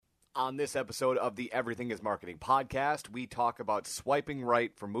On this episode of the Everything is Marketing podcast, we talk about swiping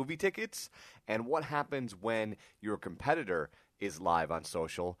right for movie tickets and what happens when your competitor is live on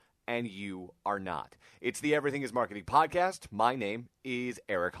social and you are not. It's the Everything is Marketing podcast. My name is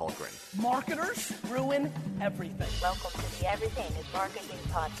Eric Hultgren. Marketers ruin everything. Welcome to the Everything is Marketing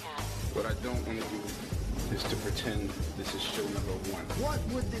podcast. What I don't want to do is to pretend this is show number one. What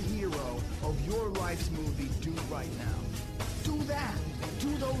would the hero of your life's movie do right now? Do that.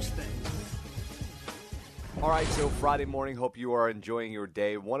 Do those things. All right, so Friday morning, hope you are enjoying your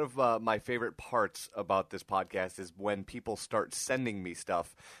day. One of my favorite parts about this podcast is when people start sending me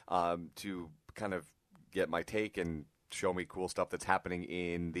stuff to kind of get my take and show me cool stuff that's happening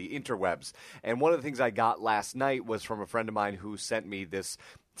in the interwebs. And one of the things I got last night was from a friend of mine who sent me this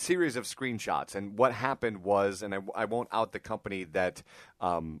series of screenshots. And what happened was, and I won't out the company that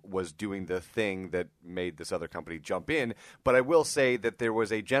was doing the thing that made this other company jump in, but I will say that there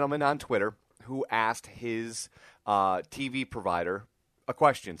was a gentleman on Twitter who asked his TV provider a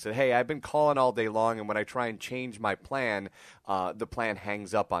question. Said, hey, I've been calling all day long, and when I try and change my plan, the plan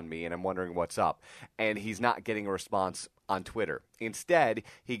hangs up on me, and I'm wondering what's up. And he's not getting a response on Twitter. Instead,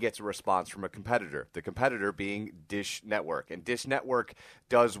 he gets a response from a competitor, the competitor being Dish Network. And Dish Network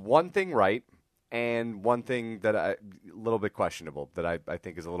does one thing right, and one thing that a little bit questionable that I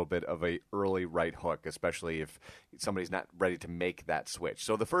think is a little bit of a early right hook, especially if somebody's not ready to make that switch.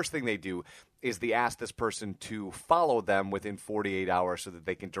 So the first thing they do is they ask this person to follow them within 48 hours so that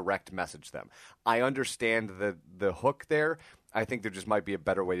they can direct message them. I understand the hook there. I think there just might be a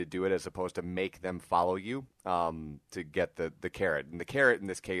better way to do it as opposed to make them follow you to get the carrot. And the carrot in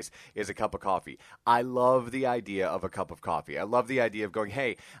this case is a cup of coffee. I love the idea of a cup of coffee. I love the idea of going,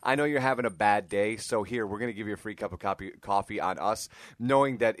 hey, I know you're having a bad day, so here, we're going to give you a free cup of coffee on us,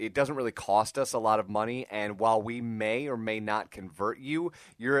 knowing that it doesn't really cost us a lot of money. And while we may or may not convert you,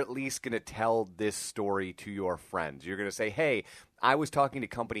 you're at least going to tell this story to your friends. You're going to say, hey, I was talking to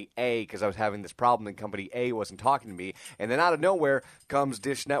Company A because I was having this problem, and Company A wasn't talking to me. And then out of nowhere comes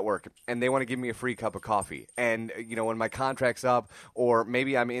Dish Network, and they want to give me a free cup of coffee. And, you know, when my contract's up, or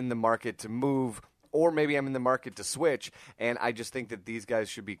maybe I'm in the market to move, or maybe I'm in the market to switch, and I just think that these guys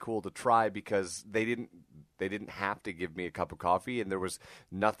should be cool to try because they didn't have to give me a cup of coffee, and there was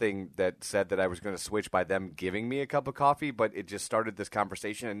nothing that said that I was going to switch by them giving me a cup of coffee, but it just started this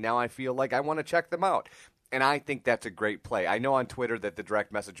conversation, and now I feel like I want to check them out. And I think that's a great play. I know on Twitter that the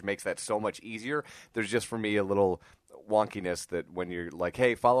direct message makes that so much easier. There's just, for me, a little wonkiness that when you're like,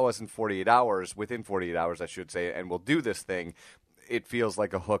 hey, follow us in 48 hours, within 48 hours, I should say, and we'll do this thing, it feels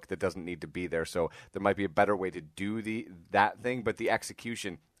like a hook that doesn't need to be there. So there might be a better way to do that thing, but the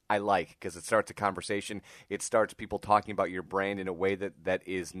execution I like because it starts a conversation. It starts people talking about your brand in a way that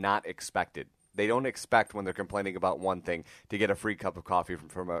is not expected. They don't expect when they're complaining about one thing to get a free cup of coffee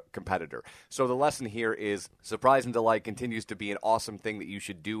from a competitor. So the lesson here is surprise and delight continues to be an awesome thing that you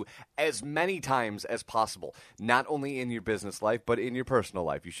should do as many times as possible, not only in your business life, but in your personal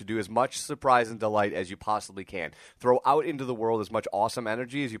life. You should do as much surprise and delight as you possibly can. Throw out into the world as much awesome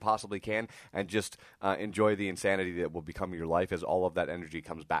energy as you possibly can, and just enjoy the insanity that will become your life as all of that energy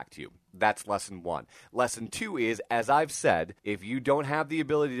comes back to you. That's lesson one. Lesson two is, as I've said, if you don't have the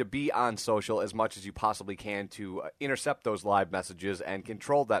ability to be on social as much as you possibly can to intercept those live messages and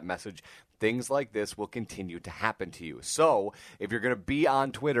control that message, things like this will continue to happen to you. So if you're going to be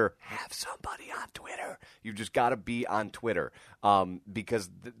on Twitter, have somebody on Twitter. You've just got to be on Twitter because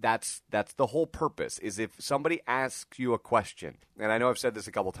that's the whole purpose, is if somebody asks you a question, and I know I've said this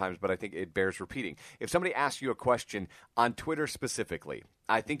a couple times, but I think it bears repeating. If somebody asks you a question on Twitter specifically,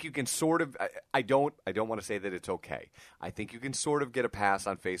 I think you can sort of – I don't want to say that it's okay. I think you can sort of get a pass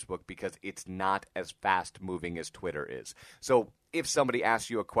on Facebook because it's not as fast-moving as Twitter is. So if somebody asks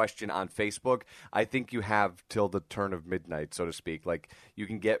you a question on Facebook, I think you have till the turn of midnight, so to speak. Like, you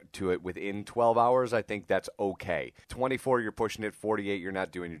can get to it within 12 hours. I think that's okay. 24, you're pushing it. 48, you're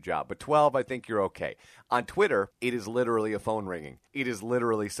not doing your job. But 12, I think you're okay. On Twitter, it is literally a phone ringing. It is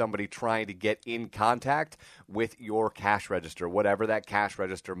literally somebody trying to get in contact with your cash register, whatever that cash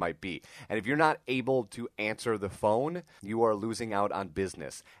register might be. And if you're not able to answer the phone, you are losing out on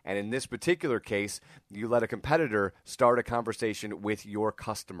business. And in this particular case, you let a competitor start a conversation with your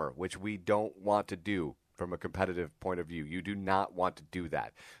customer, which we don't want to do. From a competitive point of view, you do not want to do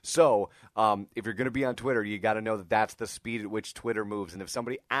that. So if you're going to be on Twitter, you got to know that that's the speed at which Twitter moves. And if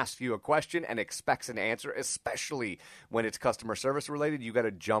somebody asks you a question and expects an answer, especially when it's customer service related, you got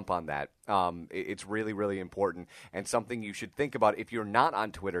to jump on that. It's really, really important, and something you should think about if you're not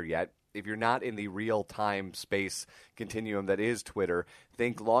on Twitter yet if you're not in the real-time space continuum that is Twitter,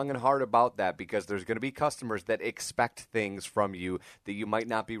 think long and hard about that, because there's going to be customers that expect things from you that you might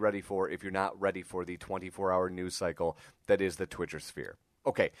not be ready for if you're not ready for the 24-hour news cycle that is the Twitter sphere.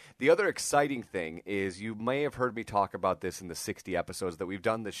 Okay, the other exciting thing is you may have heard me talk about this in the 60 episodes that we've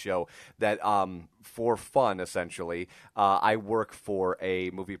done this show, that for fun, essentially, I work for a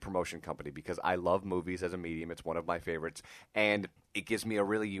movie promotion company because I love movies as a medium. It's one of my favorites, and it gives me a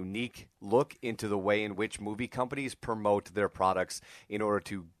really unique look into the way in which movie companies promote their products in order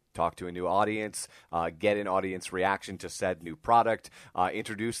to talk to a new audience, get an audience reaction to said new product,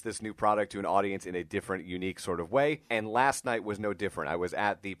 introduce this new product to an audience in a different, unique sort of way. And last night was no different. I was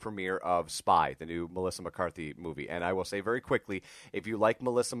at the premiere of Spy, the new Melissa McCarthy movie. And I will say very quickly, if you like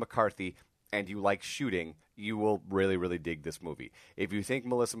Melissa McCarthy and you like shooting, you will really, really dig this movie. If you think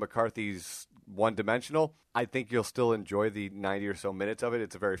Melissa McCarthy's one-dimensional, I think you'll still enjoy the 90 or so minutes of it.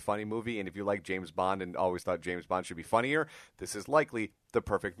 It's a very funny movie, and if you like James Bond and always thought James Bond should be funnier, this is likely the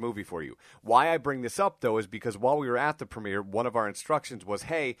perfect movie for you. Why I bring this up, though, is because while we were at the premiere, one of our instructions was,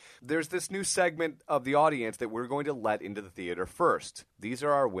 hey, there's this new segment of the audience that we're going to let into the theater first. These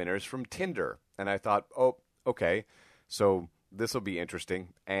are our winners from Tinder. And I thought, oh, okay, so this will be interesting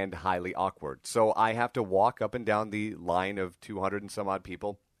and highly awkward. So I have to walk up and down the line of 200 and some odd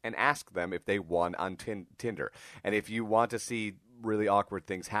people and ask them if they won on Tinder. And if you want to see really awkward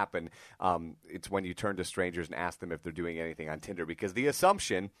things happen, it's when you turn to strangers and ask them if they're doing anything on Tinder, because the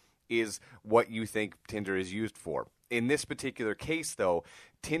assumption is what you think Tinder is used for. In this particular case, though,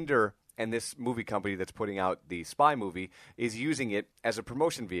 Tinder and this movie company that's putting out the Spy movie is using it as a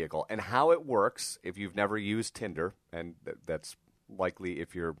promotion vehicle. And how it works, if you've never used Tinder, and that's likely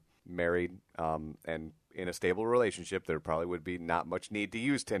if you're married and in a stable relationship, there probably would be not much need to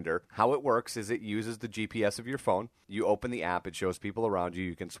use Tinder. How it works is it uses the GPS of your phone. You open the app, it shows people around you.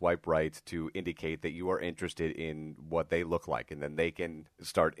 You can swipe right to indicate that you are interested in what they look like, and then they can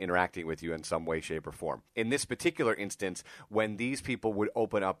start interacting with you in some way, shape, or form. In this particular instance, when these people would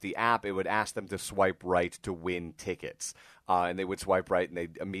open up the app, it would ask them to swipe right to win tickets. And they would swipe right, and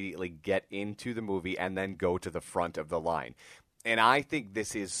they'd immediately get into the movie and then go to the front of the line. And I think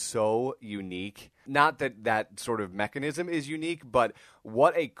this is so unique. Not that that sort of mechanism is unique, but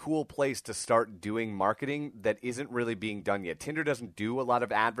what a cool place to start doing marketing that isn't really being done yet. Tinder doesn't do a lot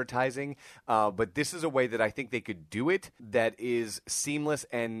of advertising, but this is a way that I think they could do it that is seamless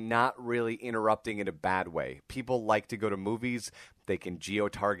and not really interrupting in a bad way. People like to go to movies. They can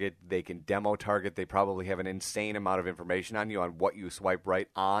geo-target. They can demo-target. They probably have an insane amount of information on you on what you swipe right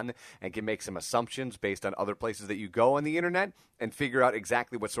on, and can make some assumptions based on other places that you go on the internet and figure out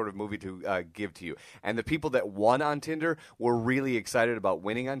exactly what sort of movie to give to you. And the people that won on Tinder were really excited about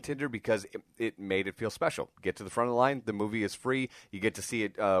winning on Tinder because it made it feel special. Get to the front of the line. The movie is free. You get to see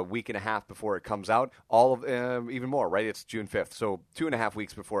it a week and a half before it comes out. All of even more, right? It's June 5th. So 2.5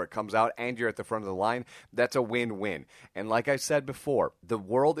 weeks before it comes out, and you're at the front of the line. That's a win-win. And like I said before, the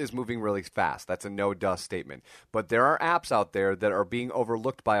world is moving really fast. That's a no-dust statement. But there are apps out there that are being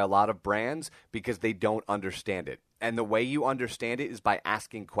overlooked by a lot of brands because they don't understand it. And the way you understand it is by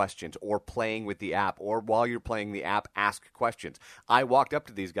asking questions or playing with the app, or while you're playing the app, ask questions. I walked up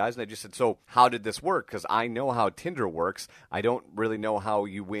to these guys and I just said, so how did this work? Because I know how Tinder works. I don't really know how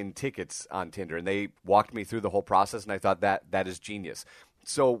you win tickets on Tinder. And they walked me through the whole process, and I thought that is genius.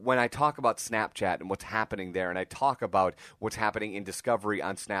 So when I talk about Snapchat and what's happening there, and I talk about what's happening in discovery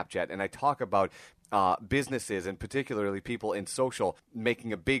on Snapchat, and I talk about businesses and particularly people in social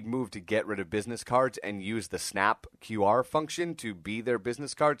making a big move to get rid of business cards and use the Snap QR function to be their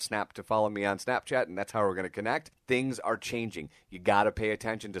business card, Snap to follow me on Snapchat, and that's how we're going to connect. Things are changing. You got to pay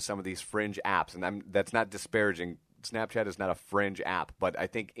attention to some of these fringe apps, and that's not disparaging. Snapchat is not a fringe app, but I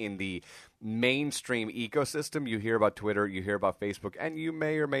think in the mainstream ecosystem, you hear about Twitter, you hear about Facebook, and you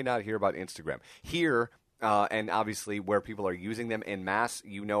may or may not hear about Instagram. Here, and obviously where people are using them en masse,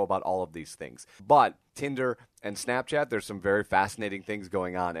 you know about all of these things. But Tinder and Snapchat, there's some very fascinating things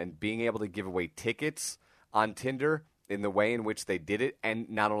going on, and being able to give away tickets on Tinder in the way in which they did it, and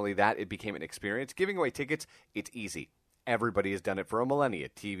not only that, it became an experience. Giving away tickets, it's easy. Everybody has done it for a millennia.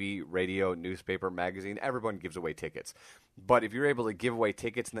 TV, radio, newspaper, magazine, everyone gives away tickets. But if you're able to give away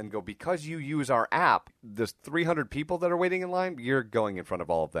tickets and then go, because you use our app, there's 300 people that are waiting in line, you're going in front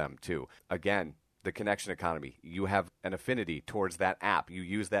of all of them too. Again, the connection economy. You have an affinity towards that app. You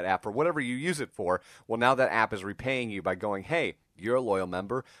use that app for whatever you use it for. Well, now that app is repaying you by going, hey, you're a loyal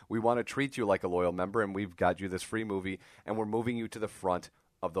member. We want to treat you like a loyal member, and we've got you this free movie, and we're moving you to the front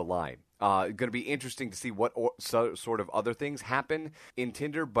of the line. Going to be interesting to see what sort of other things happen in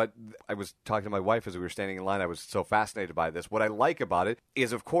Tinder, but I was talking to my wife as we were standing in line. I was so fascinated by this. What I like about it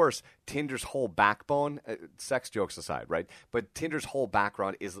is, of course, Tinder's whole backbone, sex jokes aside, right? But Tinder's whole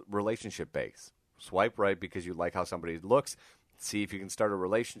background is relationship-based. Swipe right because you like how somebody looks. See if you can start a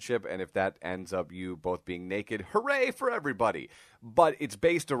relationship, and if that ends up you both being naked, hooray for everybody. But it's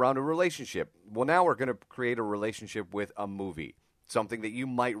based around a relationship. Well, now we're going to create a relationship with a movie. Something that you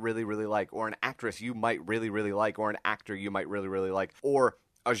might really, really like, or an actress you might really, really like, or an actor you might really, really like, or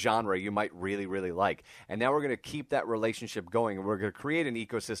a genre you might really, really like. And now we're going to keep that relationship going, and we're going to create an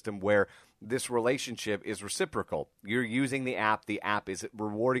ecosystem where this relationship is reciprocal. You're using the app is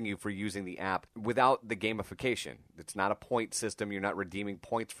rewarding you for using the app without the gamification. It's not a point system. You're not redeeming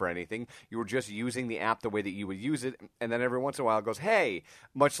points for anything. You're just using the app the way that you would use it, and then every once in a while it goes, hey,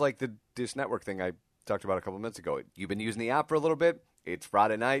 much like the Dish Network thing I talked about a couple minutes ago. You've been using the app for a little bit. It's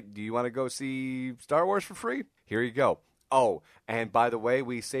Friday night. Do you want to go see Star Wars for free? Here you go. Oh, and by the way,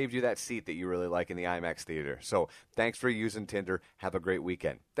 we saved you that seat that you really like in the IMAX theater. So thanks for using Tinder. Have a great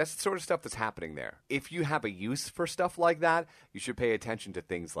weekend. That's the sort of stuff that's happening there. If you have a use for stuff like that, you should pay attention to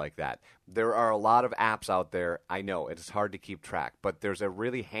things like that. There are a lot of apps out there. I know it's hard to keep track, but there's a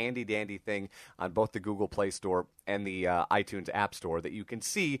really handy-dandy thing on both the Google Play Store and the iTunes App Store that you can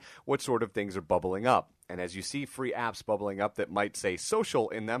see what sort of things are bubbling up. And as you see free apps bubbling up that might say social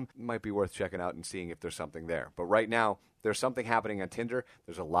in them, it might be worth checking out and seeing if there's something there. But right now, there's something happening on Tinder.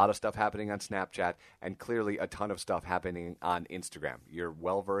 There's a lot of stuff happening on Snapchat, and clearly a ton of stuff happening on Instagram. You're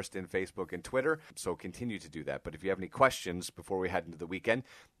well-versed in Facebook and Twitter, so continue to do that. But if you have any questions before we head into the weekend,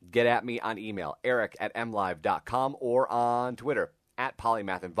 get at me on email, eric@mlive.com, or on Twitter,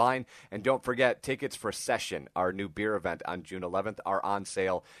 @polymathandvine. And don't forget, tickets for Session, our new beer event on June 11th, are on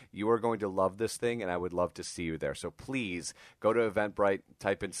sale. You are going to love this thing, and I would love to see you there. So please go to Eventbrite,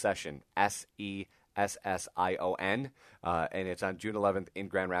 type in Session, SESSION, and it's on June 11th in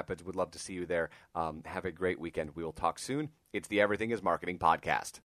Grand Rapids. Would love to see you there. Have a great weekend. We will talk soon. It's the Everything is Marketing podcast.